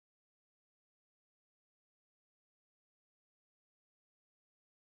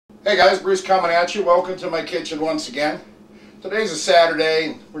Hey guys, Bruce coming at you. Welcome to my kitchen once again. Today's a Saturday,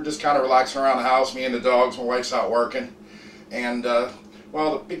 and we're just kind of relaxing around the house, me and the dogs. My wife's out working. And,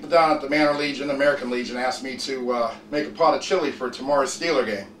 well, the people down at the Manor Legion, American Legion, asked me to make a pot of chili for tomorrow's Steeler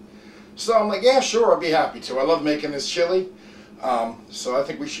game. So I'm like, yeah, sure, I'd be happy to. I love making this chili. So I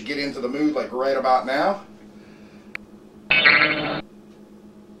think we should get into the mood like right about now.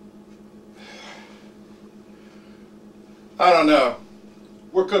 I don't know.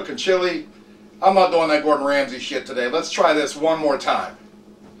 We're cooking chili. I'm not doing that Gordon Ramsay shit today. Let's try this one more time.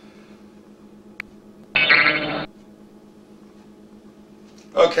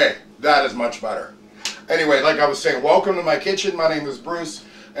 Okay, that is much better. Anyway, like I was saying, welcome to my kitchen. My name is Bruce,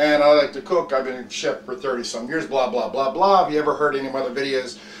 and I like to cook. I've been a chef for 30-some years, blah, blah, blah, blah. If you ever heard any of my other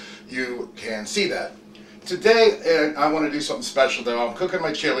videos, you can see that. Today, I want to do something special, though. I'm cooking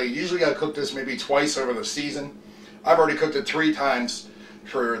my chili. Usually I cook this maybe twice over the season. I've already cooked it 3 times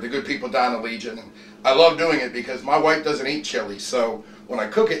for the good people down the Legion. And I love doing it because my wife doesn't eat chili, so when I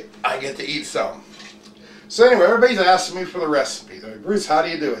cook it, I get to eat some. So anyway, everybody's asking me for the recipe. They're like, Bruce, how do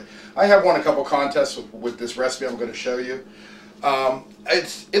you do it? I have won a couple contests with this recipe I'm going to show you.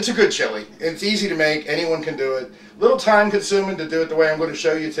 It's a good chili. It's easy to make. Anyone can do it. A little time consuming to do it the way I'm going to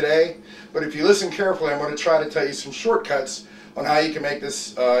show you today, but if you listen carefully, I'm going to try to tell you some shortcuts on how you can make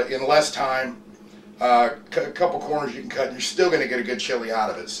this in less time. A couple corners you can cut, and you're still going to get a good chili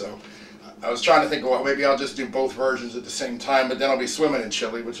out of it. So I was trying to think, well, maybe I'll just do both versions at the same time, but then I'll be swimming in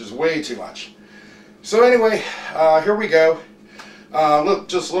chili, which is way too much. So anyway, here we go. Look,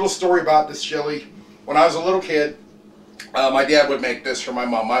 just a little story about this chili. When I was a little kid, my dad would make this for my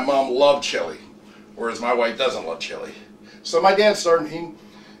mom. My mom loved chili, whereas my wife doesn't love chili. So my dad he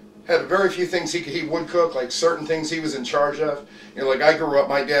had very few things he would cook, like certain things he was in charge of. You know, like I grew up,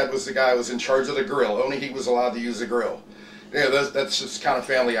 my dad was the guy who was in charge of the grill. Only he was allowed to use the grill. Yeah, that's just the kind of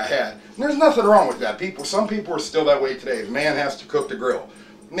family I had. And there's nothing wrong with that. Some people are still that way today. The man has to cook the grill.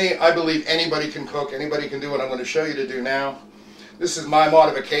 Me, I believe anybody can cook. Anybody can do what I'm going to show you to do now. This is my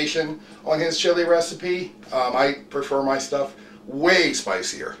modification on his chili recipe. I prefer my stuff way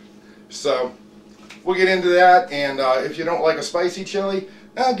spicier. So we'll get into that. And if you don't like a spicy chili,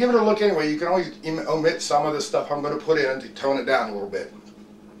 give it a look anyway. You can always omit some of the stuff I'm going to put in to tone it down a little bit.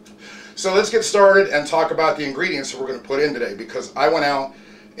 So let's get started and talk about the ingredients that we're going to put in today, because I went out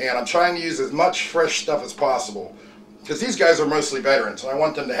and I'm trying to use as much fresh stuff as possible, because these guys are mostly veterans and I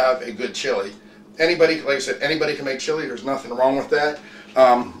want them to have a good chili. Anybody, like I said, anybody can make chili. There's nothing wrong with that.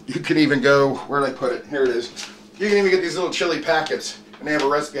 You can even go, where did I put it? Here it is. You can even get these little chili packets and they have a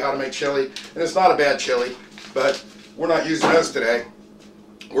recipe how to make chili, and it's not a bad chili, but we're not using those today.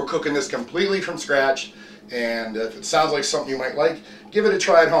 We're cooking this completely from scratch, and if it sounds like something you might like, give it a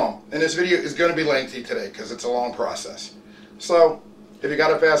try at home. And this video is going to be lengthy today because it's a long process. So if you got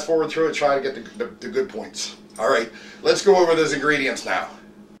to fast forward through it, try to get the good points. All right, let's go over those ingredients now.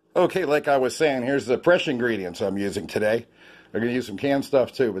 Okay, like I was saying, here's the fresh ingredients I'm using today. I'm going to use some canned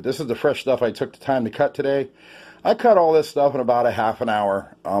stuff too, but this is the fresh stuff I took the time to cut today. I cut all this stuff in about a half an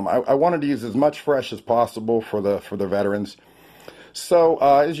hour. I wanted to use as much fresh as possible for the veterans. So,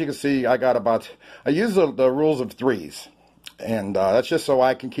 as you can see, I use the rules of 3s, and that's just so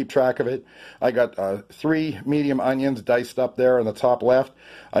I can keep track of it. I got 3 medium onions diced up there in the top left.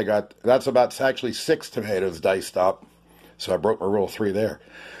 That's actually 6 tomatoes diced up, so I broke my rule of 3 there.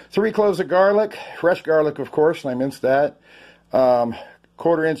 3 cloves of garlic, fresh garlic, of course, and I minced that.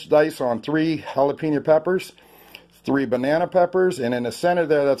 1/4-inch dice on 3 jalapeno peppers, 3 banana peppers, and in the center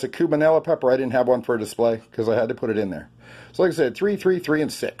there, that's a cubanella pepper. I didn't have one for display because I had to put it in there. So like I said, 3, 3, 3,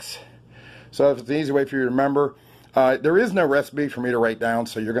 and 6. So it's an easy way for you to remember. There is no recipe for me to write down,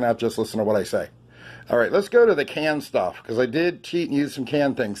 so you're going to have to just listen to what I say. All right, let's go to the canned stuff, because I did cheat and use some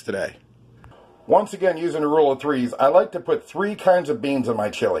canned things today. Once again, using the rule of 3s, I like to put 3 kinds of beans in my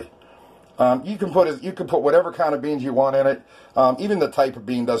chili. You can put whatever kind of beans you want in it. Even the type of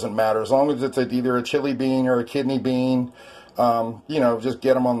bean doesn't matter, as long as it's either a chili bean or a kidney bean. You know, just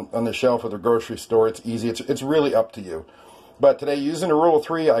get them on the shelf at the grocery store. It's easy. It's really up to you. But today, using the rule of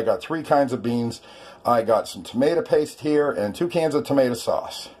 3, I got 3 kinds of beans. I got some tomato paste here and 2 cans of tomato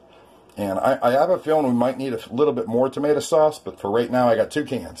sauce. And I have a feeling we might need a little bit more tomato sauce, but for right now, I got 2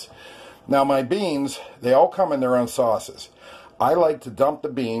 cans. Now, my beans, they all come in their own sauces. I like to dump the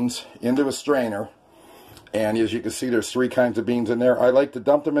beans into a strainer. And as you can see, there's 3 kinds of beans in there. I like to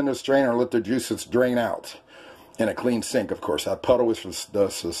dump them in the strainer and let the juices drain out. In a clean sink, of course. That puddle was from the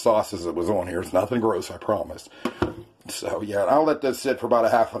sauces that was on here. It's nothing gross, I promise. So, yeah, I'll let this sit for about a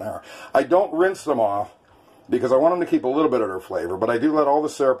half an hour. I don't rinse them off because I want them to keep a little bit of their flavor, but I do let all the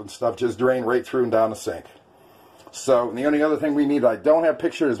syrup and stuff just drain right through and down the sink. So the only other thing we need that I don't have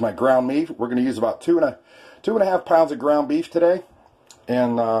pictured is my ground meat. We're going to use about two and a half pounds of ground beef today.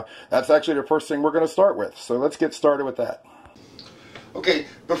 And that's actually the first thing we're going to start with. So let's get started with that. Okay,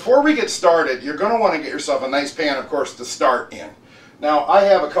 before we get started, you're going to want to get yourself a nice pan, of course, to start in. Now, I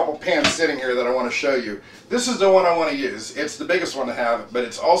have a couple pans sitting here that I want to show you. This is the one I want to use. It's the biggest one to have, but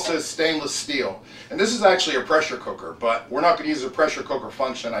it's also stainless steel. And this is actually a pressure cooker, but we're not going to use a pressure cooker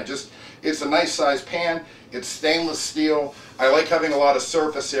function. It's a nice size pan. It's stainless steel. I like having a lot of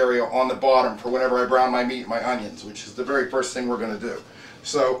surface area on the bottom for whenever I brown my meat and my onions, which is the very first thing we're going to do.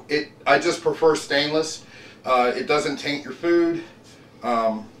 So I just prefer stainless. It doesn't taint your food.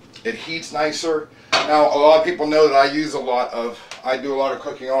 It heats nicer. Now, a lot of people know that I do a lot of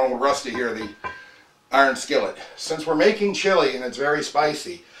cooking on with Rusty here, the iron skillet. Since we're making chili and it's very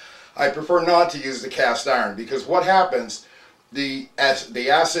spicy, I prefer not to use the cast iron, because what happens, the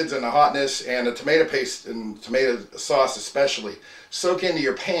acids and the hotness and the tomato paste and tomato sauce especially soak into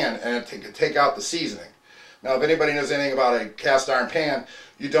your pan and take out the seasoning. Now, if anybody knows anything about a cast iron pan,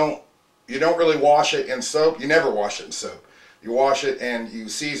 you don't really wash it in soap. You never wash it in soap. You wash it and you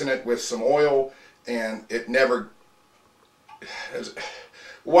season it with some oil, and it never...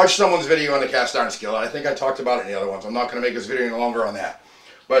 Watch someone's video on the cast iron skillet. I think I talked about it in the other ones. I'm not going to make this video any longer on that.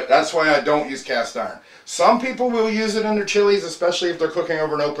 But that's why I don't use cast iron. Some people will use it in their chilies, especially if they're cooking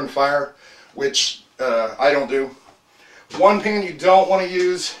over an open fire, which I don't do. One pan you don't want to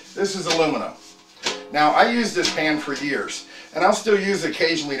use, this is aluminum. Now, I used this pan for years, and I'll still use it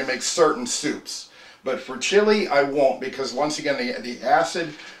occasionally to make certain soups. But for chili, I won't, because once again, the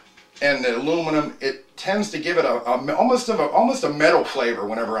acid and the aluminum, it tends to give it almost a metal flavor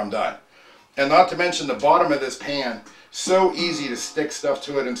whenever I'm done. And not to mention the bottom of this pan, so easy to stick stuff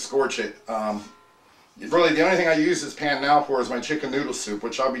to it and scorch it. Really, the only thing I use this pan now for is my chicken noodle soup,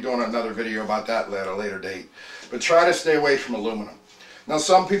 which I'll be doing another video about that at a later date. But try to stay away from aluminum. Now,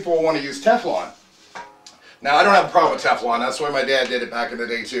 some people will want to use Teflon. Now, I don't have a problem with Teflon. That's the way my dad did it back in the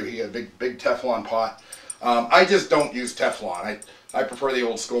day, too. He had a big Teflon pot. I just don't use Teflon. I prefer the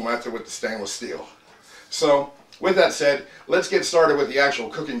old school method with the stainless steel. So, with that said, let's get started with the actual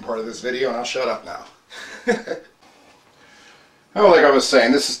cooking part of this video, and I'll shut up now. Oh, like I was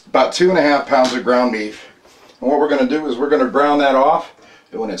saying, this is about 2.5 pounds of ground beef. And what we're going to do is we're going to brown that off,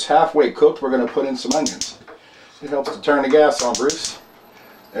 and when it's halfway cooked, we're going to put in some onions. It helps to turn the gas on, Bruce.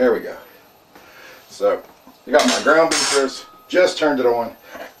 There we go. So, I got my ground beef roast, just turned it on.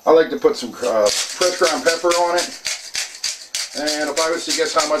 I like to put some fresh ground pepper on it. And if I was to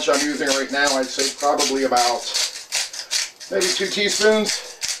guess how much I'm using right now, I'd say probably about maybe 2 teaspoons.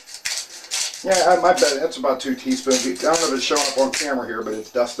 Yeah, I bet that's about 2 teaspoons. I don't know if it's showing up on camera here, but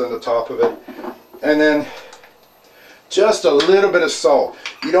it's dust on the top of it. And then just a little bit of salt.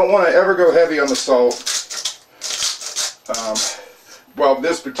 You don't want to ever go heavy on the salt. Well,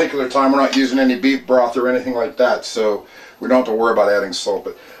 this particular time we're not using any beef broth or anything like that, so we don't have to worry about adding salt.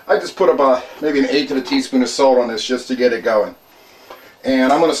 But I just put about maybe 1/8 of a teaspoon of salt on this just to get it going.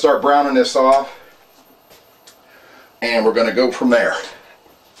 And I'm going to start browning this off, and we're going to go from there.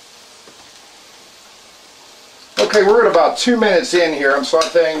 Okay, we're at about 2 minutes in here. I'm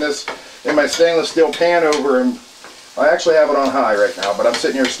sauteing this in my stainless steel pan over, and I actually have it on high right now, but I'm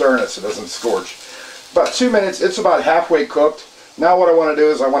sitting here stirring it so it doesn't scorch. About 2 minutes, it's about halfway cooked. Now what I want to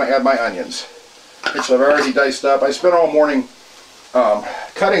do is I want to add my onions, which I've already diced up. I spent all morning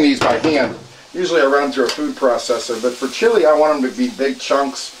cutting these by hand. Usually I run them through a food processor, but for chili I want them to be big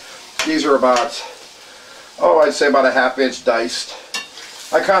chunks. These are about, I'd say about a 1/2 inch diced.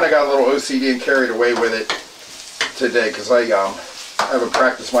 I kind of got a little OCD and carried away with it today because I haven't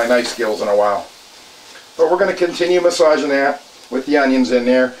practiced my knife skills in a while. But we're going to continue massaging that with the onions in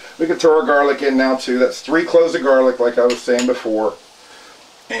there. We can throw our garlic in now too. That's 3 cloves of garlic like I was saying before.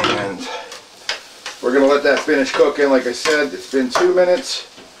 And we're going to let that finish cooking. Like I said, it's been 2 minutes.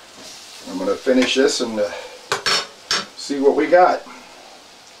 I'm going to finish this and see what we got.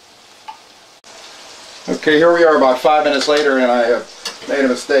 Okay, here we are about 5 minutes later, and I have made a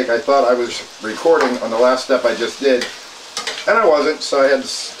mistake. I thought I was recording on the last step I just did, and I wasn't, so I had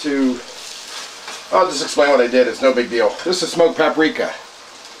to... I'll just explain what I did. It's no big deal. This is smoked paprika.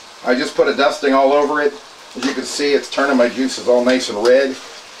 I just put a dusting all over it. As you can see, it's turning my juices all nice and red.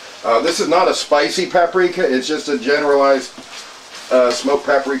 This is not a spicy paprika. It's just a generalized smoked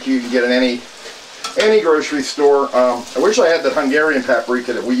paprika you can get in any grocery store. I wish I had that Hungarian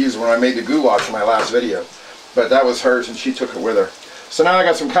paprika that we used when I made the goulash in my last video, but that was hers and she took it with her. So now I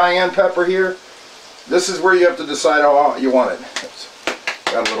got some cayenne pepper here. This is where you have to decide how hot you want it. Oops,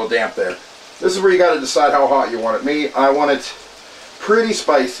 got a little damp there. This is where you got to decide how hot you want it. Me, I want it pretty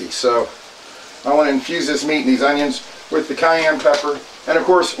spicy, so I want to infuse this meat and these onions with the cayenne pepper. And of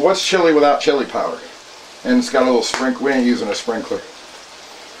course, what's chili without chili powder? And it's got a little sprinkle. We ain't using a sprinkler.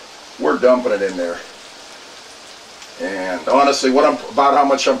 We're dumping it in there. And honestly, about how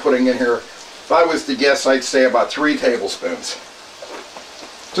much I'm putting in here, if I was to guess, I'd say about 3 tablespoons.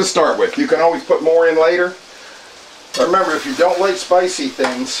 To start with. You can always put more in later. But remember, if you don't like spicy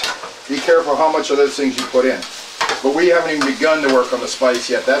things, be careful how much of those things you put in. But we haven't even begun to work on the spice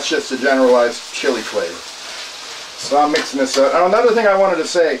yet. That's just a generalized chili flavor. So I'm mixing this up. And another thing I wanted to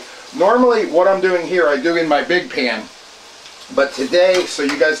say, normally what I'm doing here, I do in my big pan. But today, so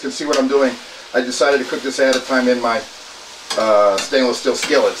you guys can see what I'm doing, I decided to cook this ahead of time in my stainless steel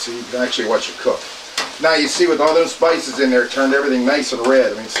skillet, so you can actually watch it cook. Now you see with all those spices in there, it turned everything nice and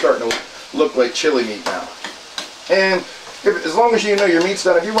red. I mean, it's starting to look like chili meat now. And as long as you know your meat's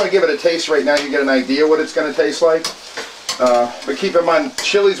done, if you want to give it a taste right now, you get an idea what it's going to taste like. But keep in mind,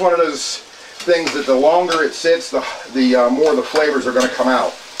 chili's one of those things that the longer it sits, the more the flavors are going to come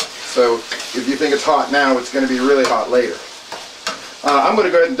out. So if you think it's hot now, it's going to be really hot later. I'm going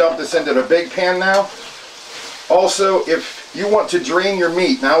to go ahead and dump this into the big pan now. Also, if you want to drain your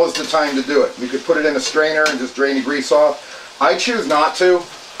meat, now is the time to do it. You could put it in a strainer and just drain the grease off. I choose not to.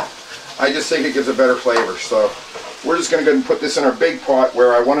 I just think it gives a better flavor. So we're just going to go ahead and put this in our big pot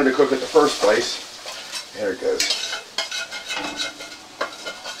where I wanted to cook it the first place. There it goes.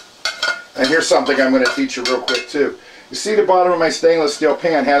 And here's something I'm going to teach you real quick too. You see the bottom of my stainless steel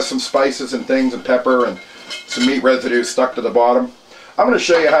pan has some spices and things and pepper and some meat residue stuck to the bottom. I'm going to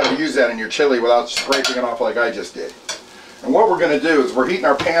show you how to use that in your chili without scraping it off like I just did. And what we're going to do is we're heating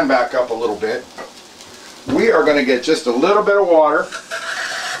our pan back up a little bit. We are going to get just a little bit of water.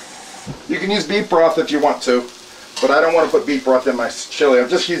 You can use beef broth if you want to, but I don't want to put beef broth in my chili. I'm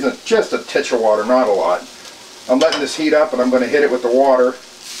just using just a titch of water, not a lot. I'm letting this heat up and I'm going to hit it with the water.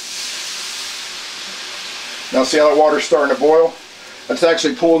 Now see how that water's starting to boil? That's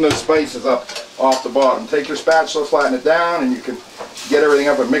actually pulling those spices up off the bottom. Take your spatula, flatten it down, and you can get everything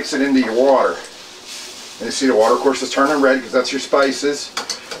up and mix it into your water. And you see the water, of course, is turning red because that's your spices.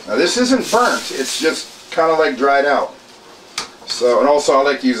 Now this isn't burnt, it's just kind of like dried out. So, and also I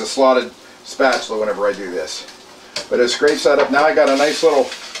like to use a slotted spatula whenever I do this. But it scrapes that up. Now I got a nice little,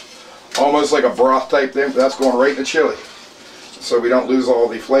 almost like a broth type thing, but that's going right in the chili. So we don't lose all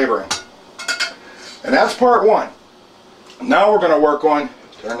the flavoring. And that's part one. Now we're going to work on,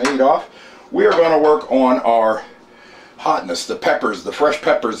 turn the heat off, we are going to work on our hotness, the peppers, the fresh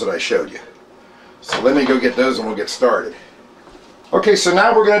peppers that I showed you. So let me go get those and we'll get started. Okay, so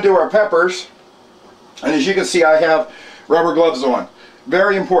now we're going to do our peppers. And as you can see, I have rubber gloves on.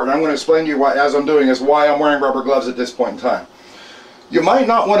 Very important. I'm going to explain to you why, as I'm doing this, why I'm wearing rubber gloves at this point in time. You might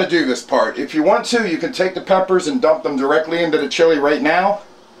not want to do this part. If you want to, you can take the peppers and dump them directly into the chili right now.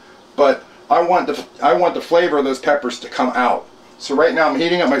 But I want the flavor of those peppers to come out. So right now I'm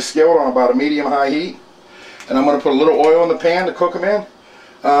heating up my skillet on about a medium-high heat. And I'm going to put a little oil in the pan to cook them in.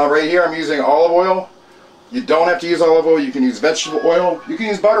 Right here I'm using olive oil. You don't have to use olive oil. You can use vegetable oil. You can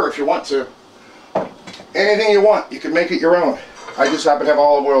use butter if you want to. Anything you want. You can make it your own. I just happen to have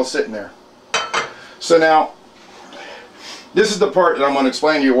olive oil sitting there. So now, this is the part that I'm going to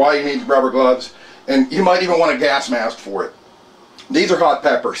explain to you why you need rubber gloves. And you might even want a gas mask for it. These are hot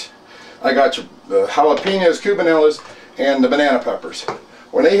peppers. I got your jalapenos, cubanellas, and the banana peppers.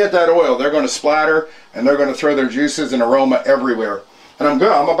 When they hit that oil, they're going to splatter and they're going to throw their juices and aroma everywhere. And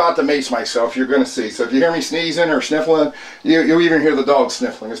I'm about to mace myself, you're going to see. So if you hear me sneezing or sniffling, you'll even hear the dog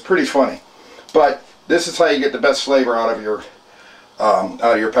sniffling. It's pretty funny. But this is how you get the best flavor out of your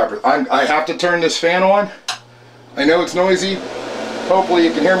peppers. I have to turn this fan on. I know it's noisy. Hopefully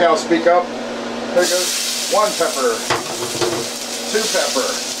you can hear me. I'll speak up. There goes 1 pepper, 2 pepper.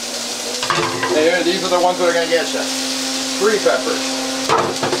 And these are the ones that are going to get you. 3 peppers.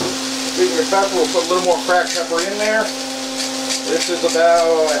 Speaking of pepper, we'll put a little more cracked pepper in there. This is about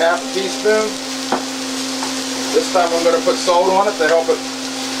a ½ teaspoon. This time I'm going to put salt on it to help it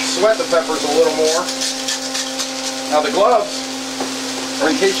sweat the peppers a little more. Now the gloves are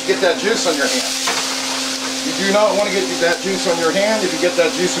in case you get that juice on your hand. You do not want to get that juice on your hand. If you get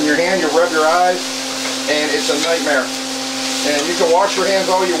that juice on your hand, you rub your eyes and it's a nightmare. And you can wash your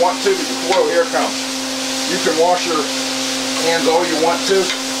hands all you want to, but whoa, here it comes. You can wash your hands all you want to,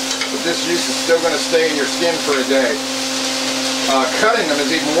 but this juice is still going to stay in your skin for a day. Cutting them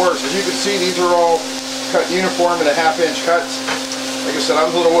is even worse. As you can see, these are all cut uniform in ½ inch cuts. Like I said, I'm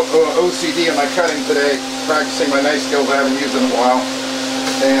a little OCD in my cutting today, practicing my knife skills I haven't used in a while.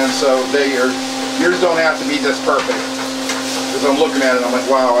 And so yours don't have to be this perfect. Because I'm looking at it, I'm like,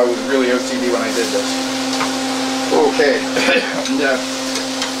 wow, I was really OCD when I did this. Okay. Yeah.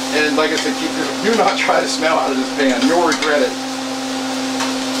 And like I said, do not try to smell out of this pan. You'll regret it.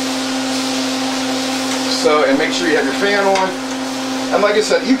 So, and make sure you have your fan on. And like I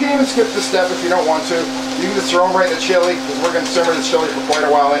said, you can even skip this step if you don't want to. You can just throw them right in the chili, because we're going to simmer the chili for quite a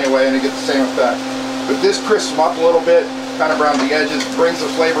while anyway, and it gets the same effect. But this crisps them up a little bit, kind of around the edges, brings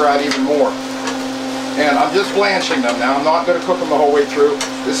the flavor out even more. And I'm just blanching them now. I'm not going to cook them the whole way through.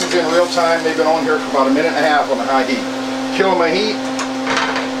 This is in real time. They've been on here for about 1.5 minutes on the high heat. Killing my heat.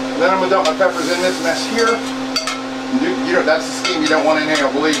 And then I'm going to dump my peppers in this mess here. You know, that's the steam you don't want to inhale,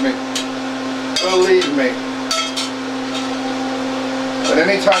 believe me. Believe me. But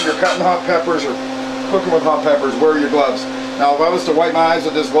anytime you're cutting hot peppers or cooking with hot peppers, wear your gloves. Now, if I was to wipe my eyes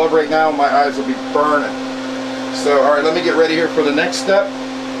with this glove right now, my eyes would be burning. So, alright, let me get ready here for the next step.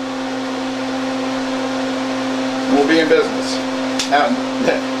 And we'll be in business. Now,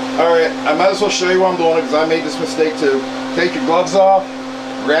 alright, I might as well show you what I'm doing because I made this mistake too. Take your gloves off,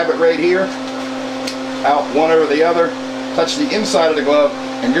 grab it right here, out one over the other, touch the inside of the glove,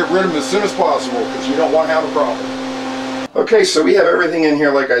 and get rid of them as soon as possible because you don't want to have a problem. Okay, so we have everything in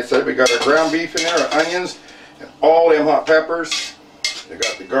here like I said. We got our ground beef in there, our onions, and all them hot peppers. We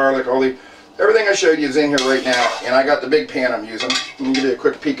got the garlic, everything I showed you is in here right now. And I got the big pan I'm using. Let me give you a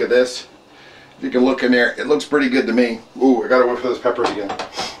quick peek of this. If you can look in there, it looks pretty good to me. Ooh, I gotta whip for those peppers again.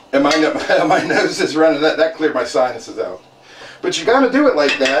 And my nose is running, that cleared my sinuses out. But you gotta do it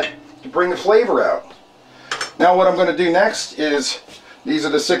like that to bring the flavor out. Now what I'm gonna do next is, these are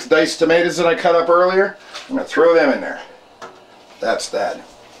the 6 diced tomatoes that I cut up earlier. I'm gonna throw them in there. That's that.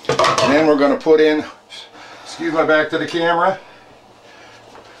 And then we're going to put in, excuse my back to the camera,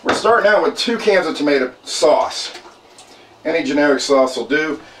 we're starting out with 2 cans of tomato sauce. Any generic sauce will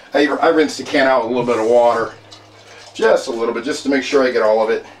do. I rinse the can out with a little bit of water. Just a little bit, just to make sure I get all of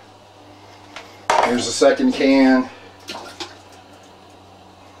it. Here's the second can.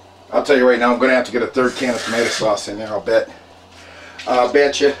 I'll tell you right now, I'm going to have to get a 3rd can of tomato sauce in there, I'll bet. I'll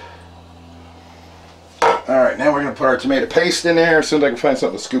bet you. Alright, now we're going to put our tomato paste in there as soon as I can find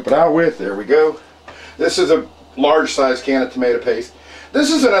something to scoop it out with. There we go. This is a large size can of tomato paste.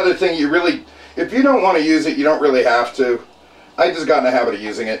 This is another thing you really, if you don't want to use it, you don't really have to. I just got in the habit of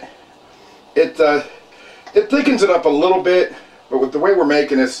using it. It thickens it up a little bit, but with the way we're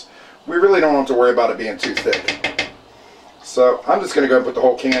making this, we really don't have to worry about it being too thick. So I'm just going to go and put the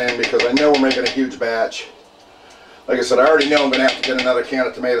whole can in because I know we're making a huge batch. Like I said, I already know I'm going to have to get another can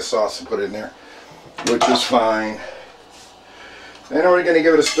of tomato sauce and put it in there, which is fine. Then we're going to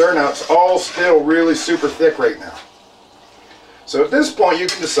give it a stir. Now it's all still really super thick right now. So at this point you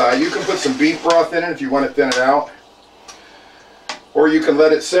can decide, you can put some beef broth in it if you want to thin it out. Or you can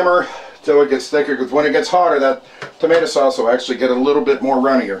let it simmer till it gets thicker, because when it gets hotter that tomato sauce will actually get a little bit more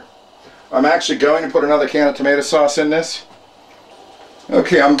runnier. I'm actually going to put another can of tomato sauce in this.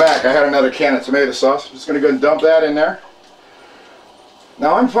 Okay, I'm back. I had another can of tomato sauce. I'm just going to go and dump that in there.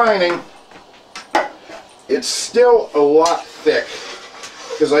 Now I'm finding it's still a lot thick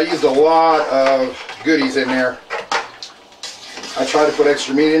because I used a lot of goodies in there. I tried to put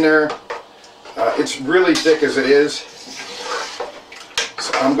extra meat in there. It's really thick as it is.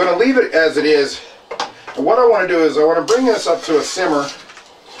 So I'm going to leave it as it is. And what I want to do is I want to bring this up to a simmer.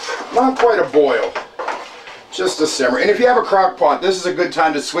 Not quite a boil. Just a simmer. And if you have a crock pot, this is a good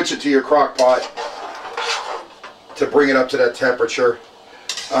time to switch it to your crock pot to bring it up to that temperature.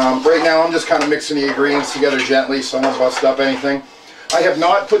 Right now I'm just kind of mixing the ingredients together gently so I don't bust up anything. I have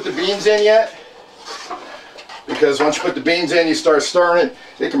not put the beans in yet, because once you put the beans in, you start stirring it,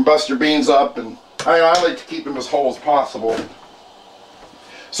 it can bust your beans up, and I like to keep them as whole as possible.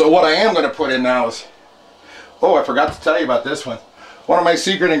 So what I am going to put in now is, oh, I forgot to tell you about this one. One of my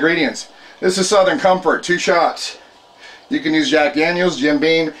secret ingredients. This is Southern Comfort, 2 shots. You can use Jack Daniels, Jim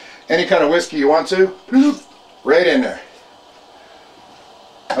Beam, any kind of whiskey you want to. Right in there.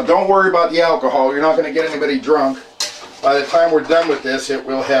 Now don't worry about the alcohol. You're not going to get anybody drunk. By the time we're done with this, it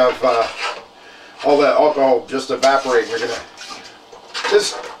will have all that alcohol just evaporate. You're going to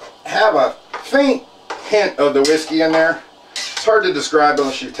just have a faint hint of the whiskey in there. It's hard to describe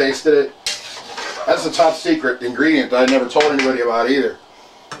unless you've tasted it. That's the top secret ingredient that I never told anybody about either.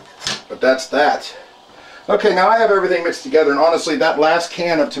 But that's that. Okay, now I have everything mixed together, and honestly that last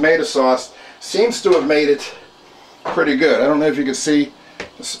can of tomato sauce seems to have made it pretty good. I don't know if you can see.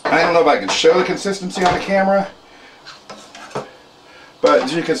 I don't know if I can show the consistency on the camera, but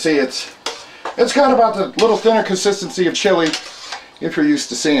as you can see, it's got about the little thinner consistency of chili, if you're used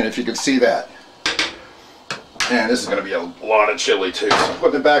to seeing it, if you can see that. And this is going to be a lot of chili too, so I'm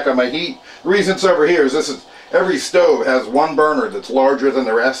putting it back on my heat. The reason it's over here is every stove has one burner that's larger than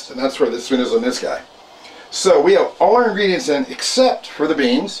the rest, and that's where this one is on this guy. So we have all our ingredients in except for the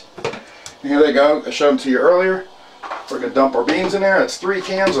beans. Here they go. I showed them to you earlier. We're going to dump our beans in there. That's 3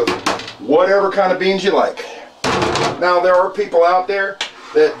 cans of whatever kind of beans you like. Now there are people out there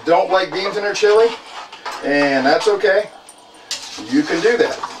that don't like beans in their chili, and that's okay. You can do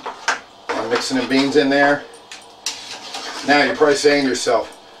that. I'm mixing the beans in there. Now you're probably saying to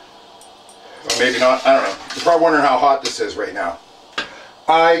yourself, or maybe not, I don't know. You're probably wondering how hot this is right now.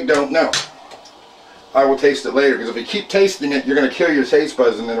 I don't know. I will taste it later, because if you keep tasting it, you're going to kill your taste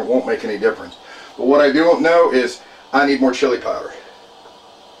buds and then it won't make any difference. But what I don't know is I need more chili powder.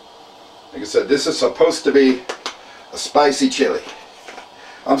 Like I said, this is supposed to be a spicy chili.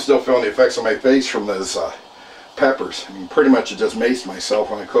 I'm still feeling the effects on my face from those peppers. I mean, pretty much I just maced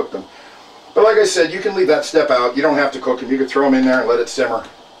myself when I cooked them. But like I said, you can leave that step out. You don't have to cook them. You can throw them in there and let it simmer.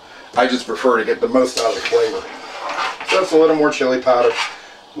 I just prefer to get the most out of the flavor. So that's a little more chili powder.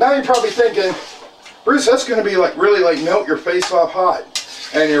 Now you're probably thinking, Bruce, that's going to be like really like melt your face off hot.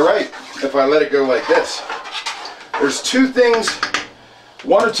 And you're right, if I let it go like this. There's 2 things,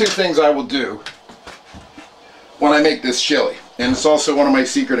 1 or 2 things I will do when I make this chili. And it's also one of my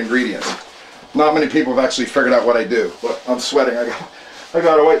secret ingredients. Not many people have actually figured out what I do. But I'm sweating. I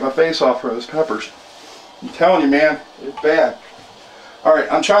got to wipe my face off for those peppers. I'm telling you, man, it's bad.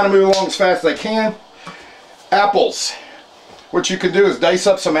 Alright, I'm trying to move along as fast as I can. Apples. What you can do is dice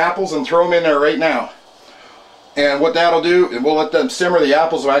up some apples and throw them in there right now. And what that'll do, and we'll let them simmer, the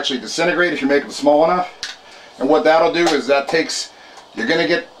apples will actually disintegrate if you make them small enough. And what that'll do is that takes, you're going to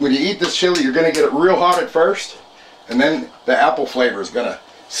get, when you eat this chili, you're going to get it real hot at first. And then the apple flavor is going to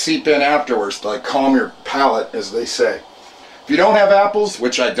seep in afterwards to like calm your palate, as they say. If you don't have apples,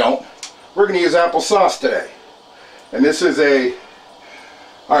 which I don't, we're going to use applesauce today. And this is a,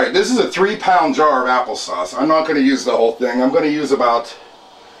 alright, this is a 3-pound jar of applesauce. I'm not going to use the whole thing. I'm going to use about,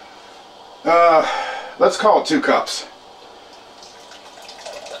 let's call it 2 cups.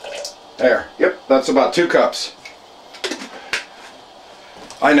 There, yep, that's about 2 cups.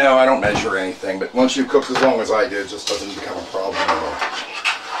 I know I don't measure anything, but once you've cooked as long as I did, it just doesn't become a problem anymore.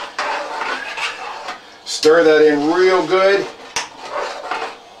 Stir that in real good.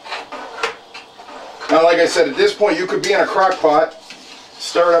 Now, like I said, at this point you could be in a crock pot,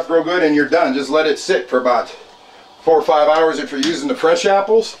 stir it up real good, and you're done. Just let it sit for about 4 or 5 hours if you're using the fresh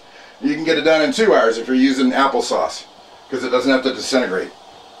apples. You can get it done in 2 hours if you're using applesauce, because it doesn't have to disintegrate.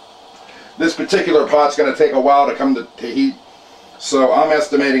 This particular pot's going to take a while to come to heat, so I'm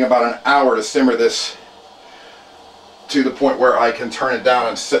estimating about an hour to simmer this to the point where I can turn it down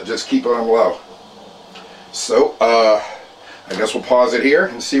and just keep it on low. So, I guess we'll pause it here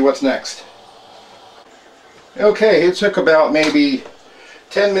and see what's next. Okay, it took about maybe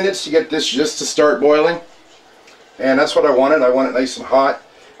 10 minutes to get this just to start boiling, and that's what I wanted. I want it nice and hot.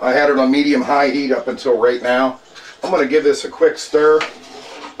 I had it on medium-high heat up until right now. I'm going to give this a quick stir.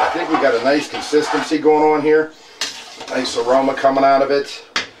 I think we got a nice consistency going on here. Nice aroma coming out of it.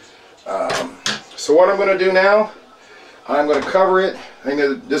 So what I'm going to do now, I'm going to cover it. I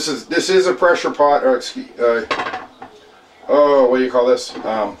know this is a pressure pot, or excuse, oh, what do you call this?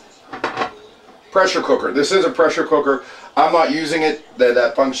 Pressure cooker. This is a pressure cooker. I'm not using it,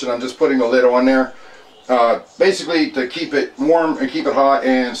 that function. I'm just putting the lid on there. Basically to keep it warm and keep it hot,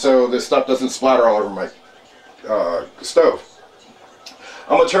 and so this stuff doesn't splatter all over my stove.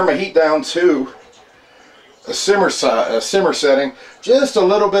 I'm going to turn my heat down to a simmer setting, just a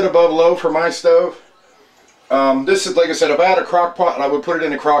little bit above low for my stove. This is, like I said, if I had a crock pot, I would put it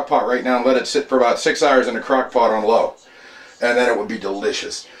in a crock pot right now and let it sit for about 6 hours in a crock pot on low, and then it would be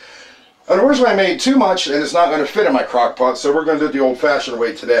delicious. Unfortunately, I made too much and it's not going to fit in my crock pot, so we're going to do it the old-fashioned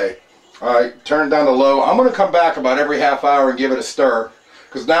way today. Alright, turn it down to low. I'm going to come back about every half hour and give it a stir,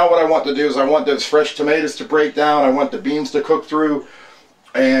 because now what I want to do is I want those fresh tomatoes to break down, I want the beans to cook through,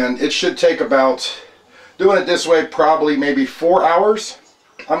 and it should take about, doing it this way, probably maybe 4 hours,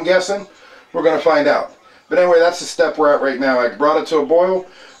 I'm guessing. We're going to find out. But anyway, that's the step we're at right now. I brought it to a boil.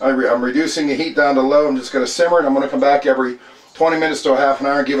 I'm reducing the heat down to low. I'm just going to simmer it. I'm going to come back every 20 minutes to a half an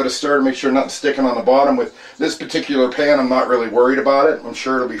hour, give it a stir to make sure nothing's sticking on the bottom. With this particular pan, I'm not really worried about it. I'm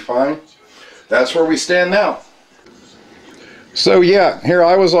sure it'll be fine. That's where we stand now. So yeah, here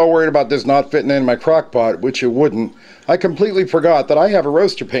I was all worried about this not fitting in my crock pot, which it wouldn't. I completely forgot that I have a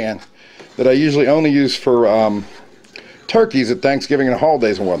roaster pan that I usually only use for turkeys at Thanksgiving and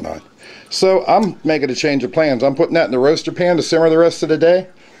holidays and whatnot. So I'm making a change of plans. I'm putting that in the roaster pan to simmer the rest of the day.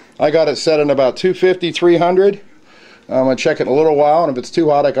 I got it set in about 250, 300. I'm going to check it in a little while, and if it's too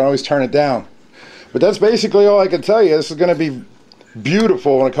hot I can always turn it down. But that's basically all I can tell you. This is going to be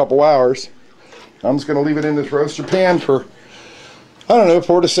beautiful in a couple hours. I'm just going to leave it in this roaster pan for I don't know,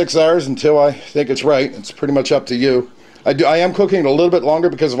 4 to 6 hours until I think it's right. It's pretty much up to you. I am cooking it a little bit longer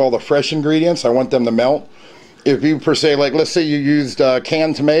because of all the fresh ingredients. I want them to melt. If you per se, like let's say you used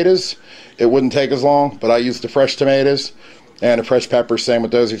canned tomatoes, it wouldn't take as long, but I used the fresh tomatoes and the fresh peppers, same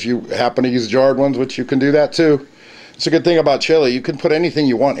with those. If you happen to use jarred ones, which you can do that too. It's a good thing about chili, you can put anything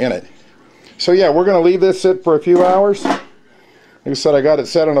you want in it. So yeah, we're going to leave this sit for a few hours. Like I said, I got it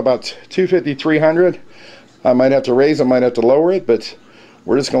set on about 250, 300. I might have to raise it, might have to lower it, but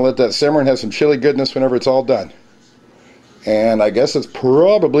we're just going to let that simmer and have some chili goodness whenever it's all done. And I guess it's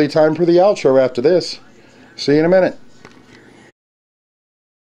probably time for the outro after this. See you in a minute.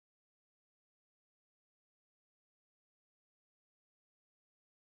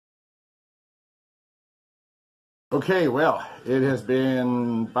 Okay, well, it has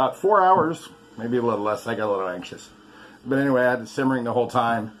been about 4 hours, maybe a little less. I got a little anxious. But anyway, I had it simmering the whole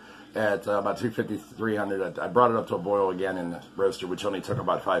time at about 250, 300. I brought it up to a boil again in the roaster, which only took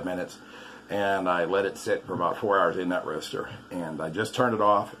about 5 minutes. And I let it sit for about 4 hours in that roaster. And I just turned it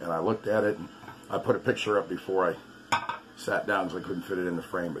off, and I looked at it, and I put a picture up before I sat down because I couldn't fit it in the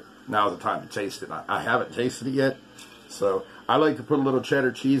frame. But now's the time to taste it. I haven't tasted it yet, so I like to put a little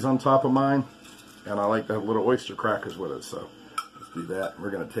cheddar cheese on top of mine, and I like to have little oyster crackers with it. So let's do that.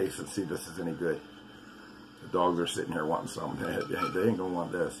 We're going to taste it and see if this is any good. The dogs are sitting here wanting something. They ain't going to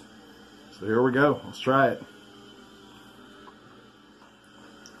want this. So here we go. Let's try it.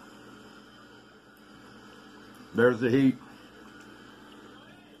 There's the heat.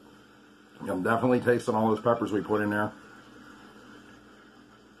 I'm definitely tasting all those peppers we put in there.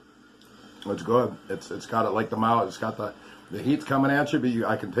 It's good. It's got it like the mouth. It's got the heat's coming at you, but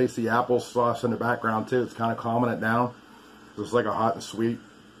I can taste the applesauce in the background too. It's kind of calming it down. It's like a hot and sweet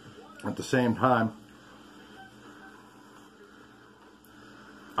at the same time.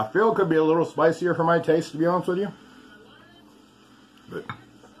 I feel it could be a little spicier for my taste, to be honest with you. But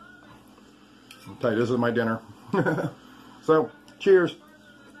I'll tell you, this is my dinner. So, cheers.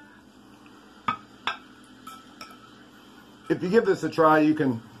 If you give this a try, you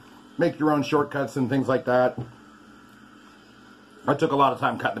can make your own shortcuts and things like that. I took a lot of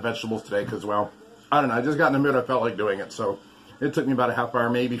time cutting the vegetables today because, well, I don't know, I just got in the mood, I felt like doing it. So, it took me about a half hour,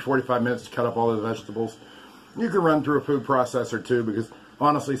 maybe 45 minutes to cut up all the vegetables. You can run through a food processor too, because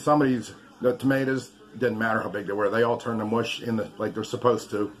honestly, some of the tomatoes, didn't matter how big they were, they all turned to mush in like they're supposed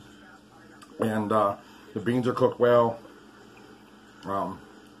to. And the beans are cooked well.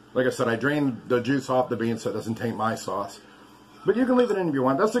 Like I said, I drained the juice off the beans so it doesn't taint my sauce. But you can leave it in if you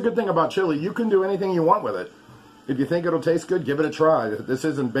want. That's the good thing about chili. You can do anything you want with it. If you think it'll taste good, give it a try. This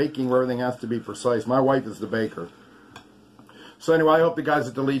isn't baking where everything has to be precise. My wife is the baker. So anyway, I hope the guys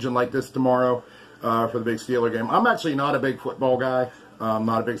at the Legion like this tomorrow for the big Steeler game. I'm actually not a big football guy. I'm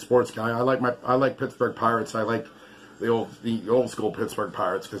not a big sports guy. I like Pittsburgh Pirates. I like the old school Pittsburgh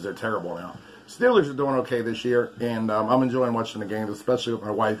Pirates because they're terrible now. Steelers are doing okay this year, and I'm enjoying watching the games, especially with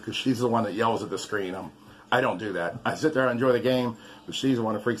my wife, because she's the one that yells at the screen. I don't do that. I sit there and enjoy the game, but she's the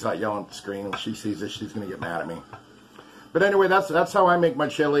one that freaks out yelling at the screen. When she sees this, she's going to get mad at me. But anyway, that's how I make my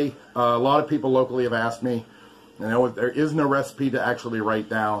chili. A lot of people locally have asked me. You know, there is no recipe to actually write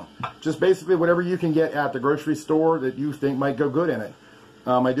down. Just basically whatever you can get at the grocery store that you think might go good in it.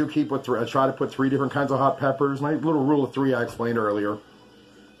 I do keep with I try to put 3 different kinds of hot peppers. My little rule of 3 I explained earlier.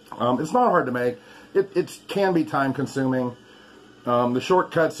 It's not hard to make. It can be time consuming. The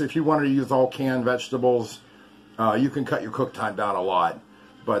shortcuts, if you wanted to use all canned vegetables, you can cut your cook time down a lot.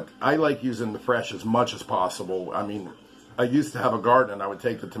 But I like using the fresh as much as possible. I mean, I used to have a garden and I would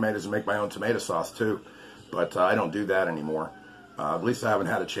take the tomatoes and make my own tomato sauce too. But I don't do that anymore. At least I haven't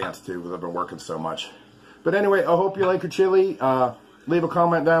had a chance to because I've been working so much. But anyway, I hope you like your chili. Leave a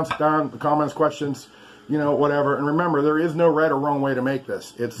comment down the comments, questions, you know, whatever. And remember, there is no right or wrong way to make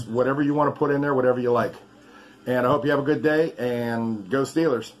this. It's whatever you want to put in there, whatever you like. And I hope you have a good day, and go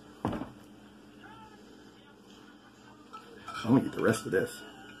Steelers. I'm going to get the rest of this.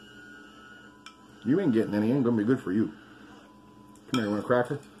 You ain't getting any. It ain't going to be good for you. Come here, you want a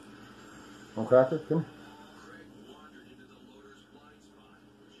cracker? Want a cracker? Come here.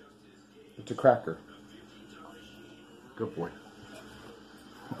 It's a cracker. Good boy.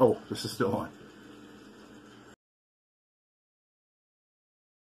 Oh, this is still on.